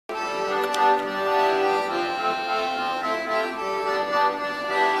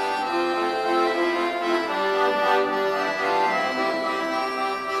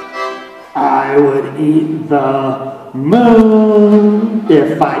I would eat the moon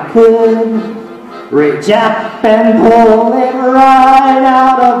if I could. Reach up and pull it right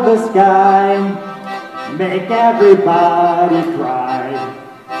out of the sky. Make everybody cry.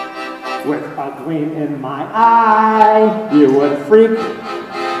 With a gleam in my eye, you would freak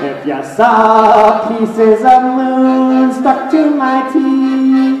if you saw pieces of moon stuck to my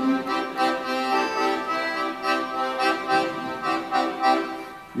teeth.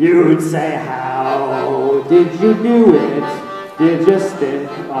 You'd say, how did you do it? Did you stick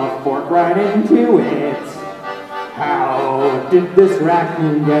a fork right into it? How did this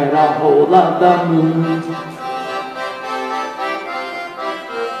raccoon get a hold of the moon?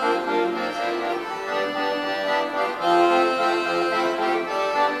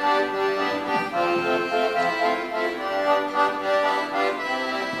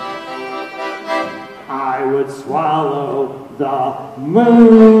 I would swallow the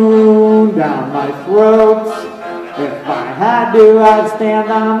moon down my throat. If I had to, I'd stand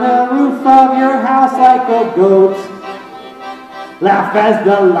on the roof of your house like a goat. Laugh as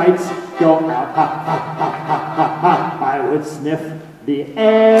the lights go out, ha, ha, ha, ha, ha, ha. I would sniff the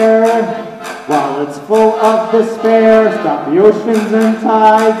air while it's full of despair. Stop the oceans and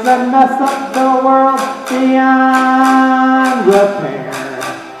tides and mess up the world beyond repair.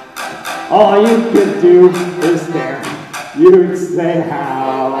 All you could do is stare. You'd say,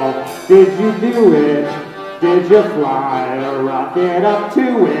 how did you do it? Did you fly a rocket up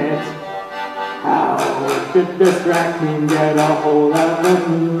to it? How did this raccoon get a hold of the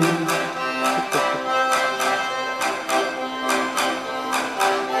moon?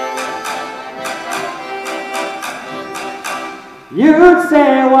 You'd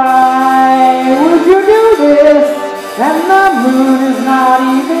say, why would you do this? And the moon is not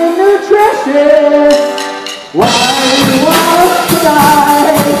even nutritious. Why do you want us to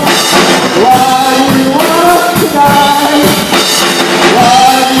die? Why do you want us to die?